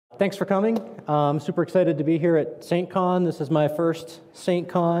Thanks for coming. I'm super excited to be here at SAINTCON. This is my first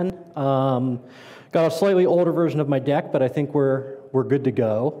SAINTCON. Got a slightly older version of my deck, but I think we're good to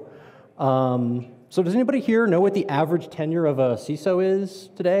go. So does anybody here know what the average tenure of a CISO is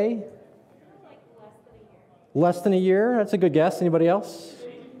today? Like Less than a year? That's a good guess. Anybody else?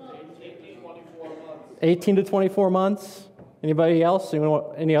 18 to 24 months. Anybody else?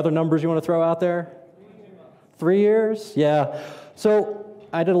 Any other numbers you want to throw out there? 3 years? Yeah. So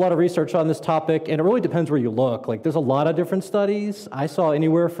I did a lot of research on this topic, and it really depends where you look. Like, there's a lot of different studies. I saw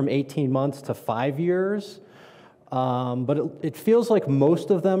anywhere from 18 months to 5 years, but it feels like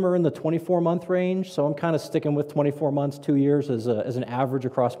most of them are in the 24-month range, so I'm kind of sticking with 24 months, 2 years as an average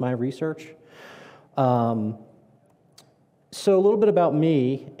across my research. So a little bit about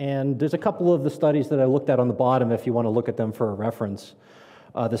me, and there's a couple of the studies that I looked at on the bottom if you want to look at them for a reference.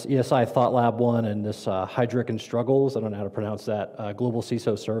 This ESI Thought Lab one and this Heidrick and Struggles, I don't know how to pronounce that, Global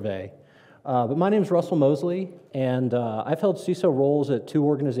CISO Survey. But my name is Russell Mosley, and I've held CISO roles at 2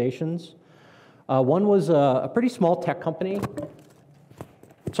 organizations. One was a pretty small tech company,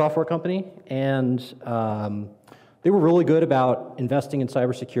 software company, and they were really good about investing in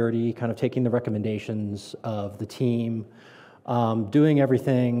cybersecurity, kind of taking the recommendations of the team, doing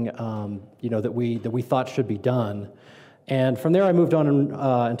everything that we thought should be done. And from there, I moved on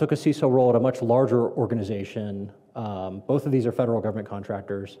and took a CISO role at a much larger organization. Both of these are federal government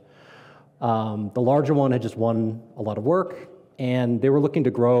contractors. The larger one had just won a lot of work, and they were looking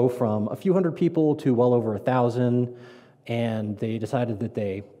to grow from a few hundred people to well over 1,000, and they decided that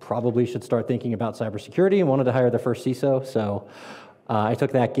they probably should start thinking about cybersecurity and wanted to hire their first CISO. So I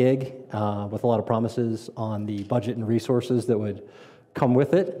took that gig with a lot of promises on the budget and resources that would come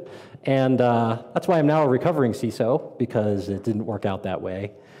with it. And that's why I'm now a recovering CISO, because it didn't work out that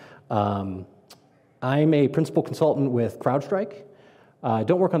way. I'm a principal consultant with CrowdStrike. I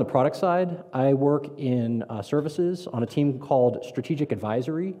don't work on the product side. I work in services on a team called Strategic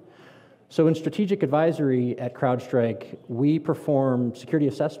Advisory. So in Strategic Advisory at CrowdStrike, we perform security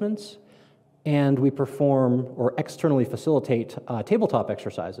assessments, and we perform or externally facilitate tabletop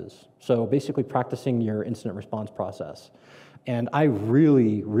exercises. So basically practicing your incident response process. And I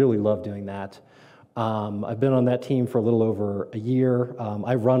really, really love doing that. I've been on that team for a little over a year.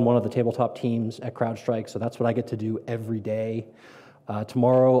 I run one of the tabletop teams at CrowdStrike, so that's what I get to do every day.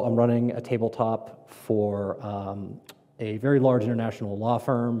 Tomorrow, I'm running a tabletop for a very large international law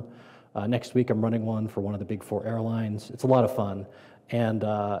firm. Next week, I'm running one for one of the big 4 airlines. It's a lot of fun. And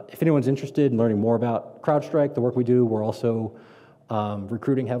if anyone's interested in learning more about CrowdStrike, the work we do, we're also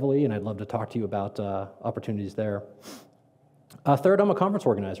recruiting heavily, and I'd love to talk to you about opportunities there. Third, I'm a conference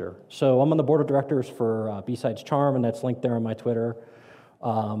organizer. So I'm on the board of directors for B-Sides Charm, and that's linked there on my Twitter.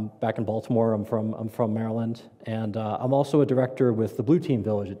 Back in Baltimore, I'm from Maryland. And I'm also a director with the Blue Team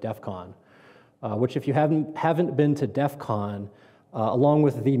Village at DEF CON, which if you haven't been to DEF CON, along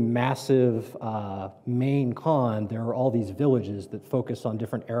with the massive main con, there are all these villages that focus on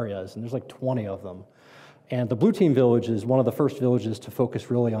different areas, and there's like 20 of them. And the Blue Team Village is one of the first villages to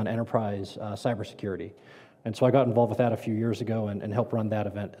focus really on enterprise cybersecurity. And so I got involved with that a few years ago and helped run that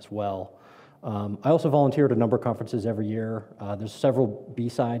event as well. I also volunteer at a number of conferences every year. There's several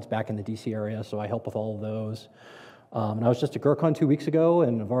B-Sides back in the DC area, so I help with all of those. And I was just at GrrCon 2 weeks ago,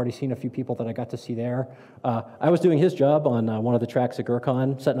 and I've already seen a few people that I got to see there. I was doing his job on one of the tracks at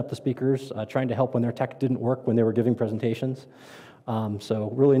GrrCon, setting up the speakers, trying to help when their tech didn't work when they were giving presentations. So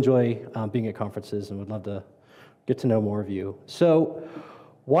really enjoy being at conferences and would love to get to know more of you. So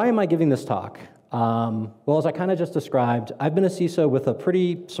why am I giving this talk? Well, as I kind of just described, I've been a CISO with a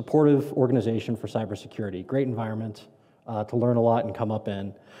pretty supportive organization for cybersecurity, great environment to learn a lot and come up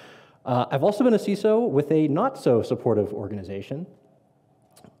in. I've also been a CISO with a not so supportive organization,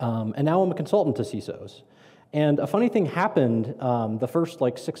 and now I'm a consultant to CISOs. And a funny thing happened the first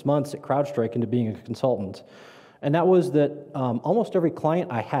 6 months at CrowdStrike into being a consultant, and that was that almost every client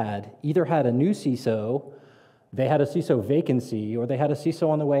I had either had a new CISO, they had a CISO vacancy, or they had a CISO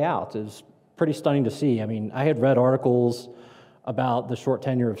on the way out. It was pretty stunning to see. I mean, I had read articles about the short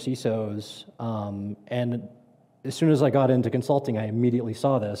tenure of CISOs, and as soon as I got into consulting, I immediately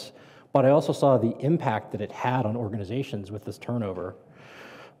saw this, but I also saw the impact that it had on organizations with this turnover.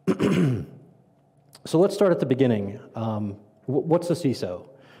 So let's start at the beginning. What's a CISO?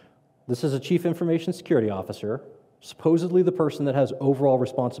 This is a Chief Information Security Officer, supposedly the person that has overall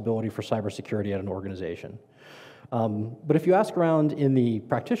responsibility for cybersecurity at an organization. But if you ask around in the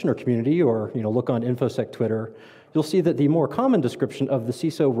practitioner community or look on InfoSec Twitter, you'll see that the more common description of the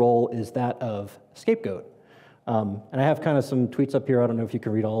CISO role is that of scapegoat. And I have kind of some tweets up here. I don't know if you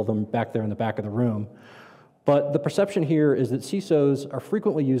can read all of them back there in the back of the room. But the perception here is that CISOs are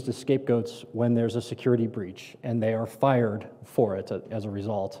frequently used as scapegoats when there's a security breach, and they are fired for it as a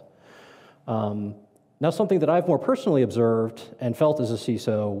result. Now, something that I've more personally observed and felt as a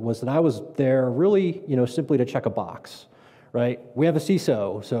CISO was that I was there really, simply to check a box, right? We have a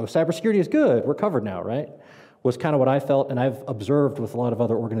CISO, so cybersecurity is good, we're covered now, right? Was kind of what I felt, and I've observed with a lot of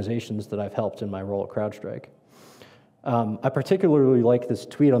other organizations that I've helped in my role at CrowdStrike. I particularly like this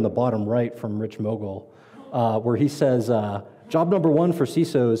tweet on the bottom right from Rich Mogul, where he says, job number 1 for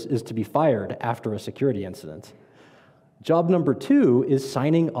CISOs is to be fired after a security incident. Job number 2 is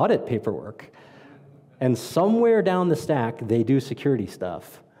signing audit paperwork. And somewhere down the stack, they do security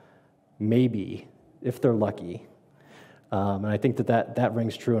stuff, maybe, if they're lucky. And I think that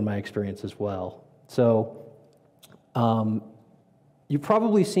rings true in my experience as well. So you've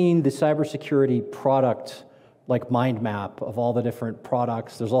probably seen the cybersecurity product like mind map of all the different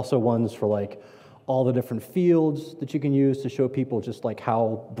products. There's also ones for like all the different fields that you can use to show people just like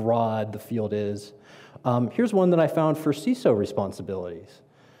how broad the field is. Here's one that I found for CISO responsibilities.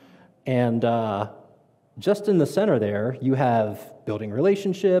 And just in the center there, you have building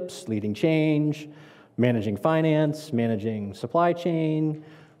relationships, leading change, managing finance, managing supply chain,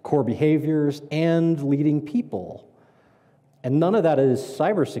 core behaviors, and leading people. And none of that is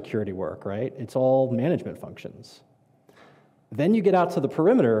cybersecurity work, right? It's all management functions. Then you get out to the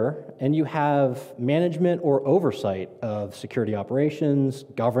perimeter, and you have management or oversight of security operations,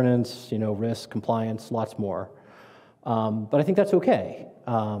 governance, risk, compliance, lots more. But I think that's okay.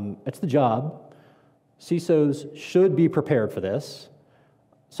 It's the job. CISOs should be prepared for this.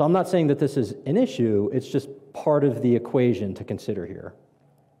 So I'm not saying that this is an issue, it's just part of the equation to consider here.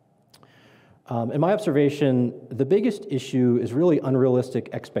 In my observation, the biggest issue is really unrealistic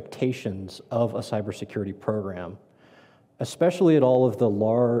expectations of a cybersecurity program, especially at all of the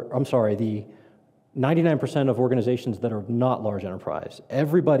 99% of organizations that are not large enterprise.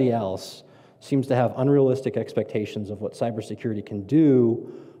 Everybody else seems to have unrealistic expectations of what cybersecurity can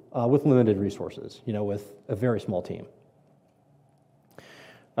do with limited resources, with a very small team.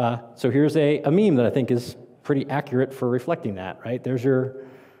 So here's a meme that I think is pretty accurate for reflecting that, right? There's your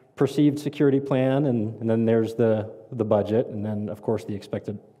perceived security plan, and then there's the budget, and then, of course, the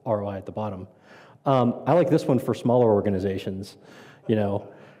expected ROI at the bottom. I like this one for smaller organizations.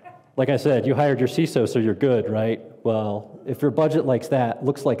 Like I said, you hired your CISO, so you're good, right? Well, if your budget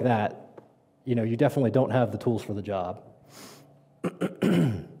looks like that, you definitely don't have the tools for the job.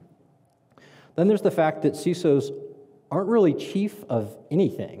 Then there's the fact that CISOs aren't really chief of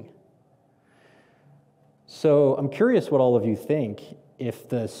anything. So I'm curious what all of you think if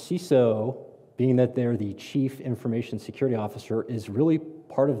the CISO, being that they're the Chief Information Security Officer, is really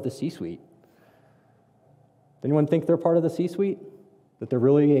part of the C-suite. Anyone think they're part of the C-suite? That they're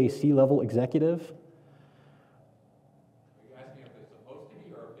really a C-level executive? Are you asking if they're supposed to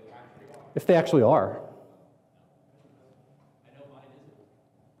be or if they actually are? If they actually are. I know mine isn't.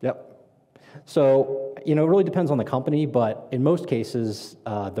 Yep. So, it really depends on the company, but in most cases,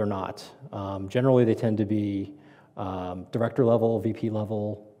 they're not. Generally, they tend to be director level, VP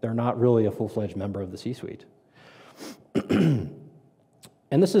level. They're not really a full-fledged member of the C-suite.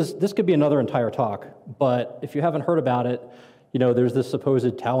 And this could be another entire talk, but if you haven't heard about it, there's this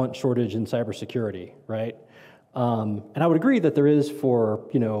supposed talent shortage in cybersecurity, right? And I would agree that there is for,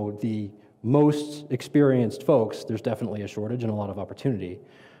 the most experienced folks, there's definitely a shortage and a lot of opportunity.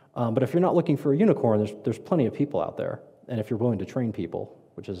 But if you're not looking for a unicorn, there's plenty of people out there. And if you're willing to train people,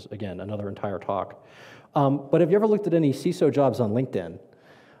 which is, again, another entire talk. But have you ever looked at any CISO jobs on LinkedIn?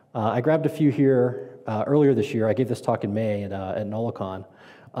 I grabbed a few here earlier this year. I gave this talk in May at NOLACON.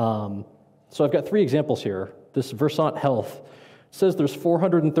 So I've got 3 examples here. This Versant Health says there's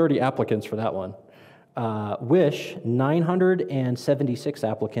 430 applicants for that one. Wish, 976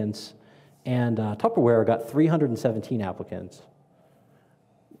 applicants. And Tupperware got 317 applicants.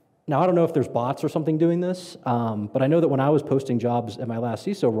 Now, I don't know if there's bots or something doing this, but I know that when I was posting jobs at my last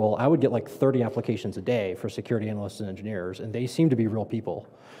CISO role, I would get like 30 applications a day for security analysts and engineers, and they seem to be real people.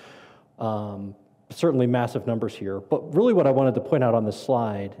 Certainly massive numbers here, but really what I wanted to point out on this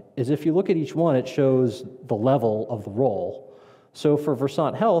slide is if you look at each one, it shows the level of the role. So for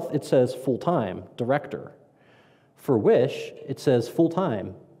Versant Health, it says full-time, director. For Wish, it says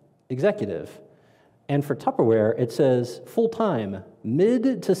full-time, executive. And for Tupperware, it says full-time,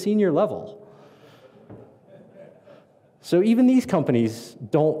 mid to senior level. So even these companies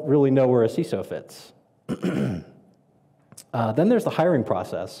don't really know where a CISO fits. Then there's the hiring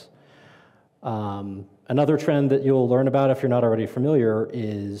process. Another trend that you'll learn about if you're not already familiar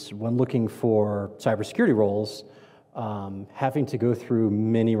is when looking for cybersecurity roles, having to go through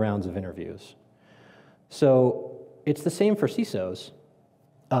many rounds of interviews. So it's the same for CISOs.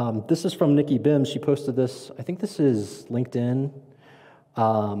 This is from Nikki Bims. She posted this. I think this is LinkedIn.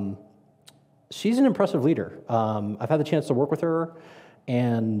 She's an impressive leader. I've had the chance to work with her,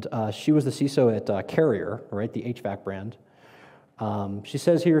 and she was the CISO at Carrier, right, the HVAC brand. She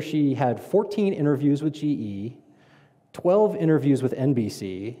says here she had 14 interviews with GE, 12 interviews with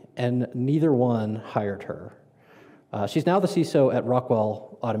NBC, and neither one hired her. She's now the CISO at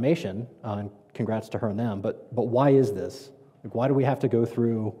Rockwell Automation, and congrats to her and them, but why is this? Like, why do we have to go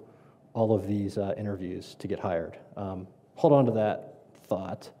through all of these interviews to get hired? Hold on to that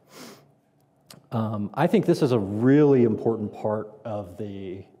thought. I think this is a really important part of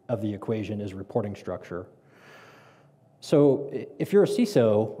the equation is reporting structure. So if you're a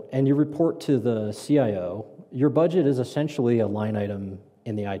CISO and you report to the CIO, your budget is essentially a line item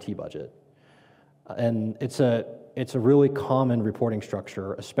in the IT budget. And it's a really common reporting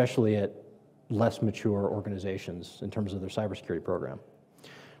structure, especially at less mature organizations in terms of their cybersecurity program.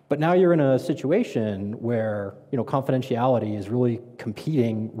 But now you're in a situation where confidentiality is really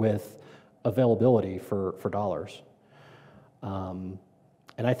competing with availability for dollars.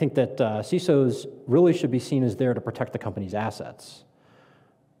 And I think that CISOs really should be seen as there to protect the company's assets.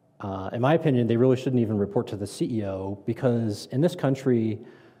 In my opinion, they really shouldn't even report to the CEO because in this country,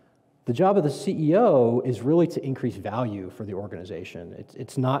 the job of the CEO is really to increase value for the organization.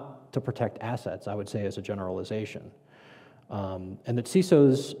 It's not to protect assets, I would say, as a generalization. And that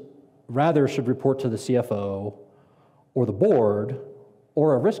CISOs rather should report to the CFO or the board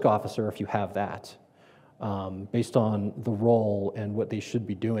or a risk officer if you have that, based on the role and what they should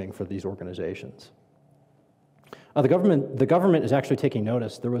be doing for these organizations. The government is actually taking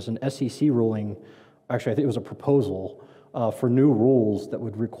notice. There was an SEC ruling, actually I think it was a proposal for new rules that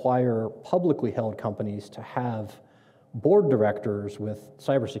would require publicly held companies to have board directors with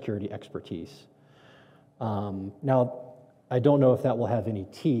cybersecurity expertise. Now, I don't know if that will have any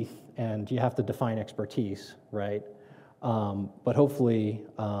teeth, and you have to define expertise, right? But hopefully,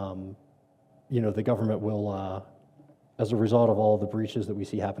 the government will, as a result of all the breaches that we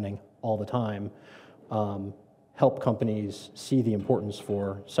see happening all the time, help companies see the importance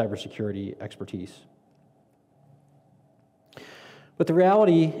for cybersecurity expertise. But the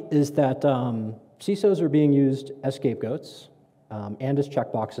reality is that CISOs are being used as scapegoats and as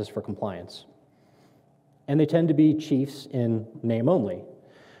checkboxes for compliance. And they tend to be chiefs in name only.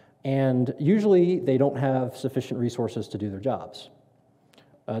 And usually they don't have sufficient resources to do their jobs.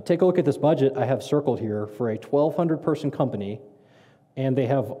 Take a look at this budget I have circled here for a 1,200-person company, and they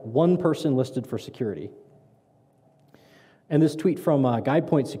have one person listed for security. And this tweet from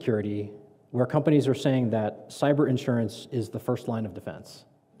GuidePoint Security, where companies are saying that cyber insurance is the first line of defense.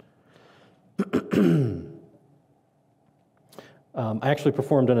 I actually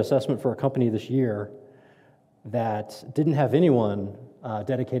performed an assessment for a company this year that didn't have anyone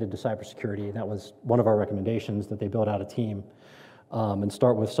dedicated to cybersecurity, and that was one of our recommendations, that they build out a team and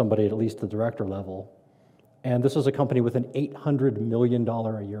start with somebody at least the director level. And this is a company with an $800 million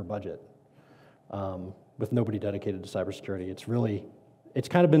a year budget with nobody dedicated to cybersecurity. It's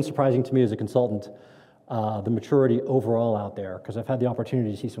kind of been surprising to me as a consultant, the maturity overall out there, because I've had the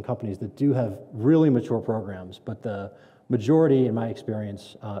opportunity to see some companies that do have really mature programs, but the majority, in my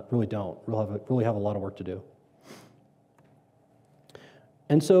experience, really don't, really have a lot of work to do.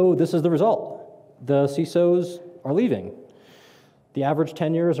 And so this is the result. The CISOs are leaving. The average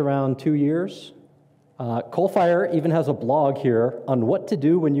tenure is around 2 years. Coalfire even has a blog here on what to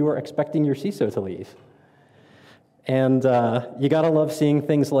do when you are expecting your CISO to leave. And you gotta love seeing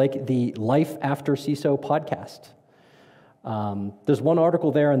things like the Life After CISO podcast. There's one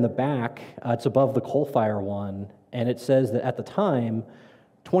article there in the back, it's above the Coalfire one, and it says that at the time,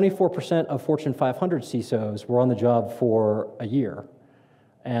 24% of Fortune 500 CISOs were on the job for a year.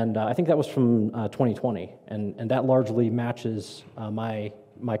 And I think that was from 2020, and that largely matches my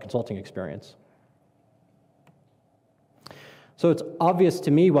consulting experience. So it's obvious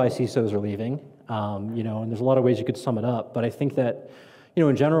to me why CISOs are leaving, and there's a lot of ways you could sum it up, but I think that,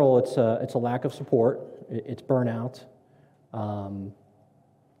 in general, it's a lack of support, it's burnout.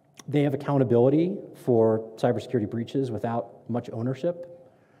 They have accountability for cybersecurity breaches without much ownership,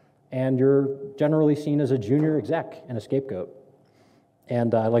 and you're generally seen as a junior exec and a scapegoat.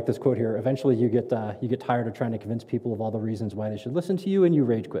 And I like this quote here: eventually you get tired of trying to convince people of all the reasons why they should listen to you, and you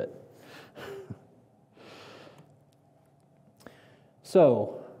rage quit.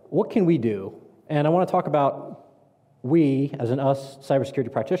 So what can we do? And I want to talk about we, as in us,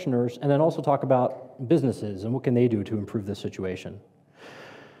 cybersecurity practitioners, and then also talk about businesses and what can they do to improve this situation.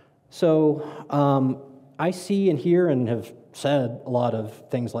 So I see and hear and have said a lot of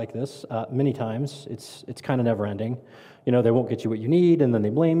things like this many times. It's kind of never ending. You know, they won't get you what you need, and then they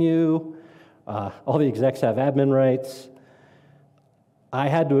blame you. All the execs have admin rights. I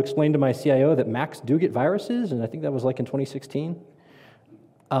had to explain to my CIO that Macs do get viruses, and I think that was like in 2016.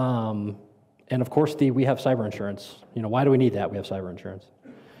 And of course, we have cyber insurance. You know, why do we need that? We have cyber insurance.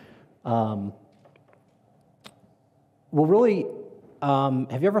 Well, really,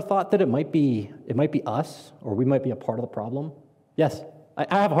 have you ever thought that it might be us, or we might be a part of the problem? Yes,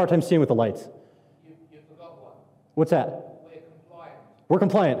 I have a hard time seeing with the lights. You forgot one. What's that? We're compliant. We're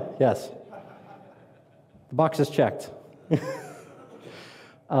compliant, yes. The box is checked. If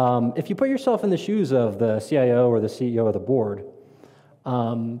you put yourself in the shoes of the CIO or the CEO of the board,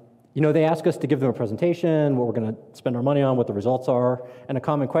 you know, they ask us to give them a presentation, what we're going to spend our money on, what the results are, and a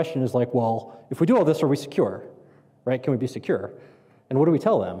common question is like, well, if we do all this, are we secure, right? Can we be secure? And what do we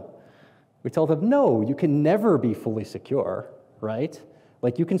tell them? We tell them, no, you can never be fully secure, right?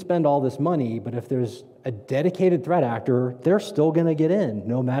 Like, you can spend all this money, but if there's a dedicated threat actor, they're still going to get in,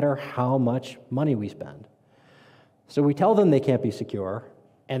 no matter how much money we spend. So we tell them they can't be secure,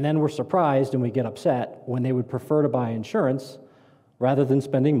 and then we're surprised and we get upset when they would prefer to buy insurance rather than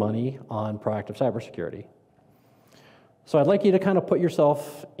spending money on proactive cybersecurity. So I'd like you to kind of put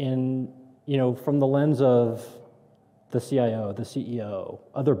yourself in, you know, from the lens of the CIO, the CEO,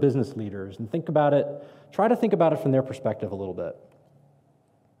 other business leaders, and think about it, try to think about it from their perspective a little bit.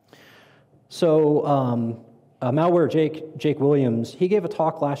 So malware Jake Williams, he gave a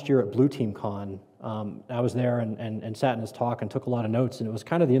talk last year at Blue Team Con. I was there and sat in his talk and took a lot of notes, and it was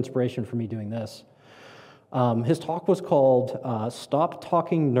kind of the inspiration for me doing this. His talk was called Stop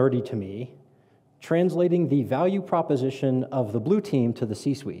Talking Nerdy to Me, Translating the Value Proposition of the Blue Team to the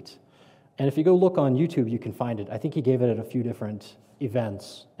C-Suite. And if you go look on YouTube, you can find it. I think he gave it at a few different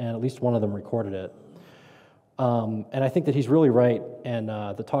events, and at least one of them recorded it. And I think that he's really right, and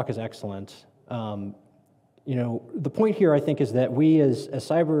the talk is excellent. You know, the point here, I think, is that we as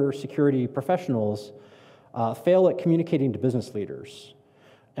cybersecurity professionals fail at communicating to business leaders.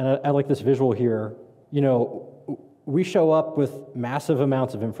 And I like this visual here. You know, we show up with massive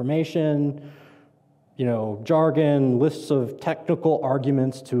amounts of information, you know, jargon, lists of technical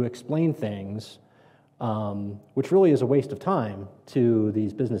arguments to explain things, which really is a waste of time to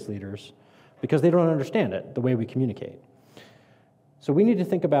these business leaders because they don't understand it the way we communicate. So we need to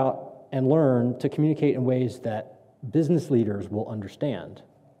think about and learn to communicate in ways that business leaders will understand.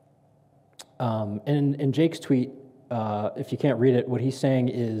 In Jake's tweet, if you can't read it, what he's saying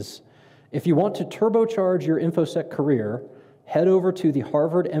is, if you want to turbocharge your InfoSec career, head over to the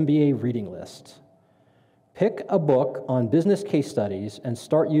Harvard MBA reading list. Pick a book on business case studies and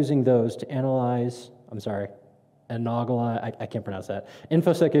start using those to analyze, I can't pronounce that,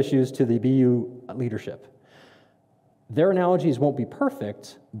 InfoSec issues to the BU leadership. Their analogies won't be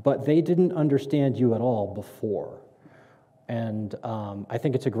perfect, but they didn't understand you at all before. And I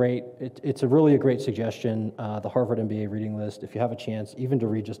think it's really a great suggestion, the Harvard MBA reading list, if you have a chance, even to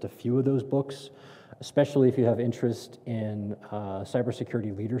read just a few of those books, especially if you have interest in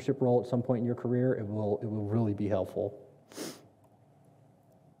cybersecurity leadership role at some point in your career, it will really be helpful.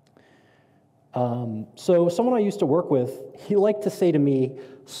 So someone I used to work with, he liked to say to me,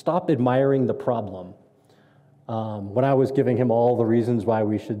 stop admiring the problem. When I was giving him all the reasons why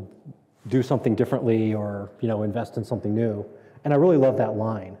we should do something differently or, you know, invest in something new. And I really love that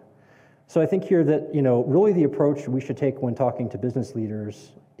line. So I think here that, you know, really the approach we should take when talking to business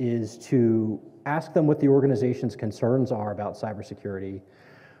leaders is to ask them what the organization's concerns are about cybersecurity,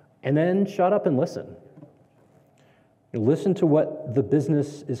 and then shut up and listen. Listen to what the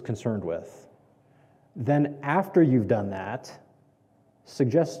business is concerned with. Then after you've done that,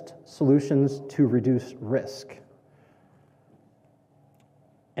 suggest solutions to reduce risk.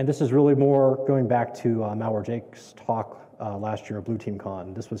 And this is really more going back to Malware Jake's talk last year at Blue Team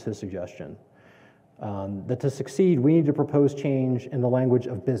Con. This was his suggestion. That to succeed, we need to propose change in the language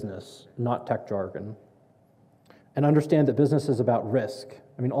of business, not tech jargon. And understand that business is about risk.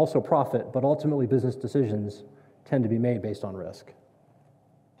 I mean, also profit, but ultimately business decisions tend to be made based on risk.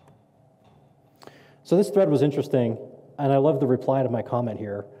 So this thread was interesting, and I love the reply to my comment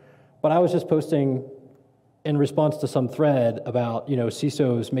here. But I was just posting in response to some thread about, you know,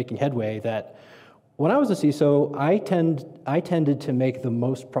 CISOs making headway, that when I was a CISO, I tended to make the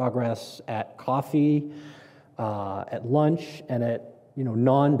most progress at coffee, at lunch, and at, you know,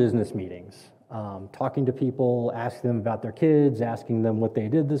 non-business meetings. Talking to people, asking them about their kids, asking them what they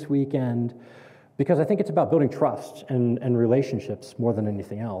did this weekend, because I think it's about building trust and relationships more than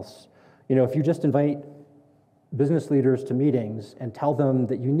anything else. You know, if you just invite business leaders to meetings and tell them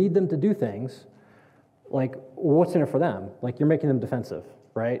that you need them to do things, like, what's in it for them? Like, you're making them defensive,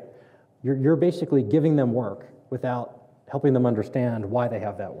 right? You're basically giving them work without helping them understand why they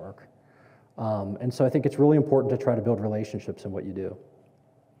have that work. And so I think it's really important to try to build relationships in what you do.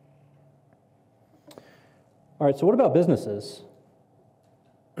 All right, so what about businesses?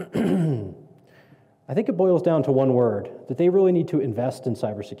 I think it boils down to one word, that they really need to invest in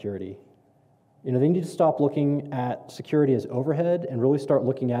cybersecurity. You know, they need to stop looking at security as overhead and really start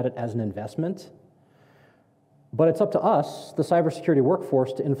looking at it as an investment. But it's up to us, the cybersecurity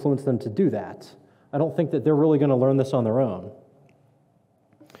workforce, to influence them to do that. I don't think that they're really going to learn this on their own.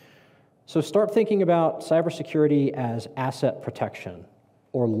 So start thinking about cybersecurity as asset protection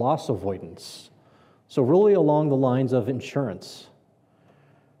or loss avoidance. So really along the lines of insurance.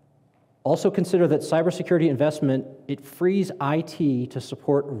 Also consider that cybersecurity investment, it frees IT to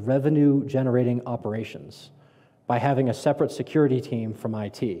support revenue-generating operations by having a separate security team from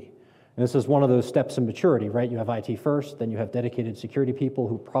IT. And this is one of those steps in maturity, right? You have IT first, then you have dedicated security people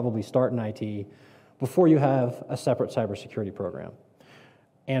who probably start in IT before you have a separate cybersecurity program.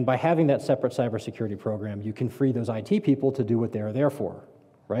 And by having that separate cybersecurity program, you can free those IT people to do what they're there for,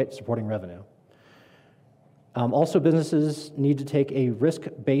 right? Supporting revenue. Also, businesses need to take a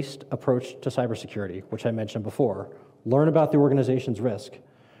risk-based approach to cybersecurity, which I mentioned before. Learn about the organization's risk.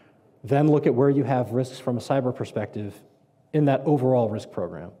 Then look at where you have risks from a cyber perspective in that overall risk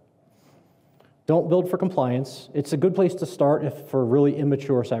program. Don't build for compliance. It's a good place to start if for really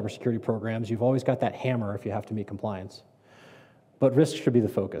immature cybersecurity programs. You've always got that hammer if you have to meet compliance. But risk should be the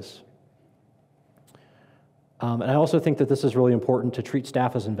focus. And I also think that this is really important to treat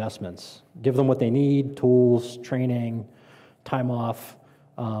staff as investments. Give them what they need, tools, training, time off,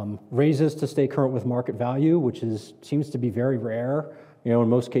 raises to stay current with market value, which seems to be very rare. You know, in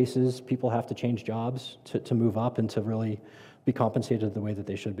most cases, people have to change jobs to move up and to really be compensated the way that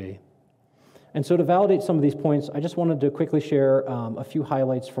they should be. And so to validate some of these points, I just wanted to quickly share a few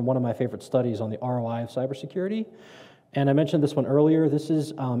highlights from one of my favorite studies on the ROI of cybersecurity. And I mentioned this one earlier. This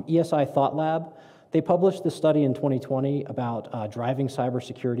is ESI Thought Lab. They published this study in 2020 about driving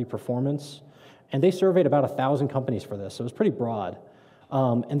cybersecurity performance, and they surveyed about 1,000 companies for this, so it was pretty broad.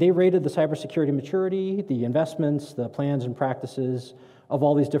 And they rated the cybersecurity maturity, the investments, the plans and practices of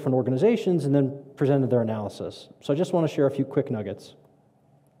all these different organizations, and then presented their analysis. So I just want to share a few quick nuggets.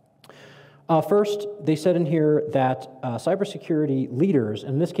 First, they said in here that cybersecurity leaders,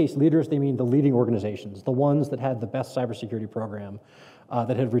 and in this case leaders, they mean the leading organizations, the ones that had the best cybersecurity program,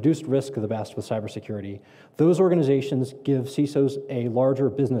 that had reduced risk the best with cybersecurity. Those organizations give CISOs a larger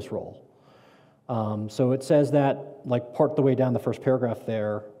business role. So it says that, like part the way down the first paragraph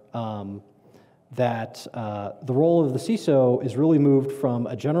there, that the role of the CISO is really moved from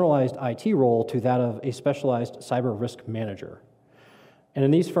a generalized IT role to that of a specialized cyber risk manager. And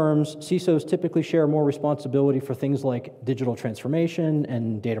in these firms, CISOs typically share more responsibility for things like digital transformation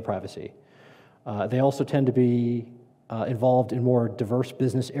and data privacy. They also tend to be involved in more diverse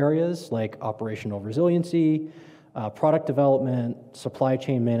business areas like operational resiliency, product development, supply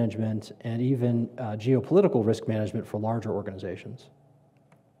chain management, and even geopolitical risk management for larger organizations.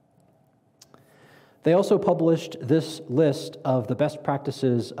 They also published this list of the best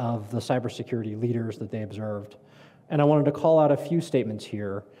practices of the cybersecurity leaders that they observed. And I wanted to call out a few statements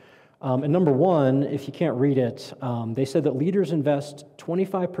here. And number one, if you can't read it, they said that leaders invest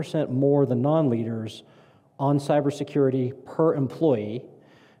 25% more than non-leaders on cybersecurity per employee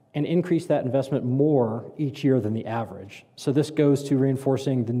and increase that investment more each year than the average. So this goes to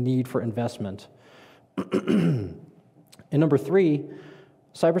reinforcing the need for investment. And number three,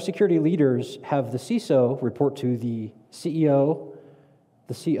 cybersecurity leaders have the CISO report to the CEO,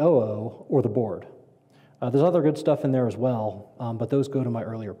 the COO, or the board. There's other good stuff in there as well, but those go to my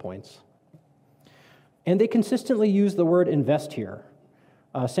earlier points. And they consistently use the word invest here,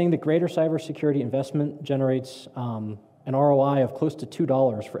 saying that greater cybersecurity investment generates an ROI of close to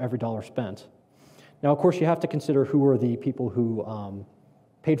 $2 for every dollar spent. Now, of course, you have to consider who are the people who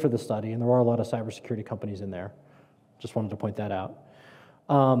paid for the study, and there are a lot of cybersecurity companies in there. Just wanted to point that out.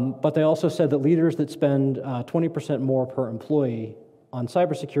 But they also said that leaders that spend 20% more per employee on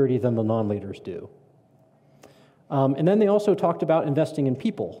cybersecurity than the non-leaders do. And then they also talked about investing in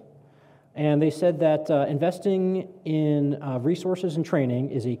people. And they said that investing in resources and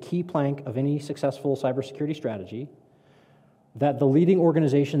training is a key plank of any successful cybersecurity strategy, that the leading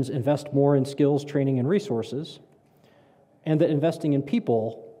organizations invest more in skills, training, and resources, and that investing in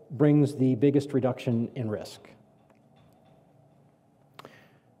people brings the biggest reduction in risk.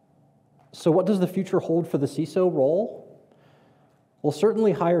 So what does the future hold for the CISO role? Well,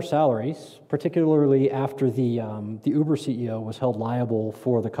 certainly higher salaries, particularly after the Uber CEO was held liable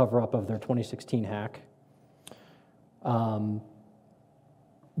for the cover-up of their 2016 hack. The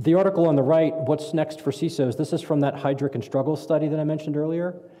article on the right, What's Next for CISOs, this is from that Heydrich and Struggles study that I mentioned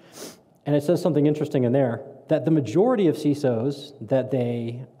earlier. And it says something interesting in there, that the majority of CISOs that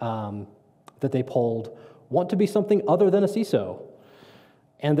they polled want to be something other than a CISO,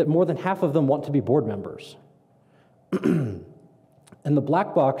 and that more than half of them want to be board members. And the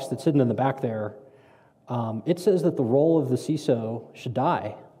black box that's hidden in the back there, it says that the role of the CISO should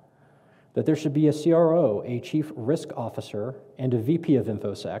die, that there should be a CRO, a Chief Risk Officer, and a VP of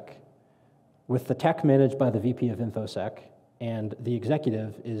InfoSec, with the tech managed by the VP of InfoSec, and the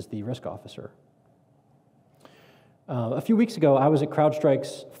executive is the risk officer. A few weeks ago, I was at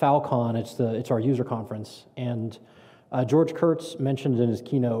CrowdStrike's FalCon, it's our user conference, and George Kurtz mentioned in his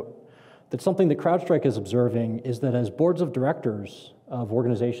keynote that something that CrowdStrike is observing is that as boards of directors of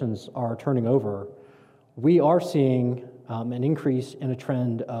organizations are turning over, we are seeing an increase in a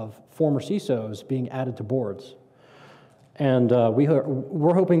trend of former CISOs being added to boards. And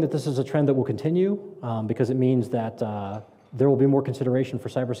we're hoping that this is a trend that will continue because it means that there will be more consideration for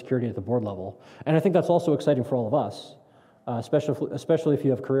cybersecurity at the board level. And I think that's also exciting for all of us, especially if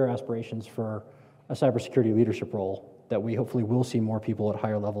you have career aspirations for a cybersecurity leadership role, that we hopefully will see more people at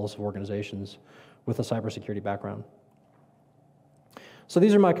higher levels of organizations with a cybersecurity background. So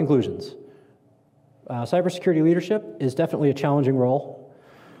these are my conclusions. Cybersecurity leadership is definitely a challenging role.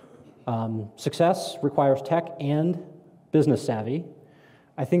 Success requires tech and business savvy.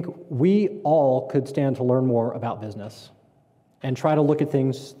 I think we all could stand to learn more about business and try to look at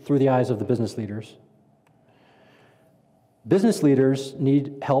things through the eyes of the business leaders. Business leaders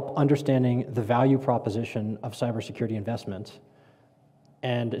need help understanding the value proposition of cybersecurity investment,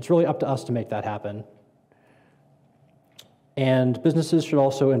 and it's really up to us to make that happen. And businesses should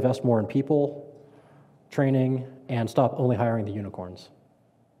also invest more in people, training, and stop only hiring the unicorns.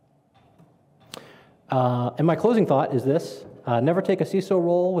 And my closing thought is this: never take a CISO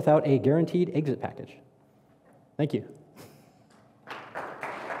role without a guaranteed exit package. Thank you.